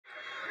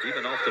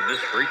even off the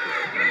missed free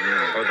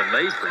throw or the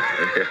made free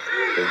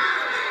throw.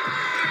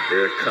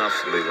 They're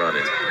constantly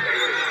running.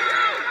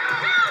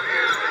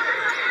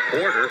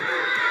 Porter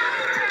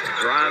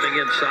driving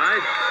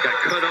inside, got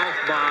cut off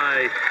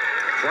by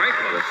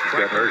Franklin.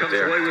 Franklin comes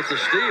away with the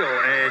steal,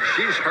 and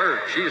she's hurt.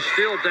 She's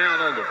still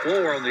down on the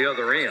floor on the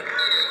other end.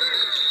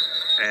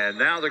 And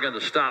now they're going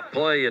to stop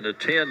play and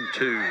attend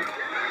to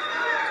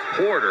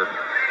Porter.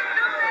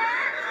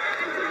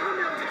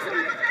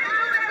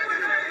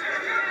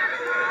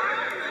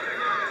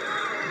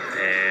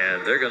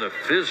 And they're going to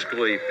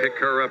physically pick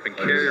her up and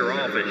carry her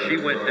off, and she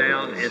went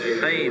down in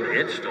pain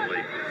instantly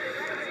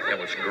and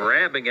was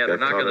grabbing at her.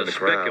 Not going to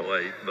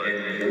speculate, but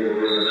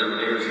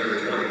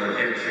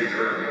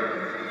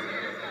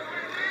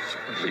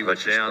she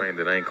was down. Sprained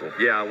an ankle.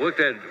 Yeah, I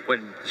looked at it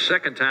when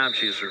second time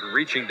she's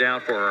reaching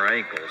down for her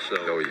ankle. So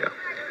oh yeah.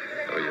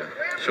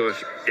 So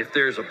if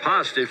there's a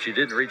positive, she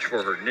didn't reach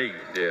for her knee.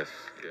 Yes.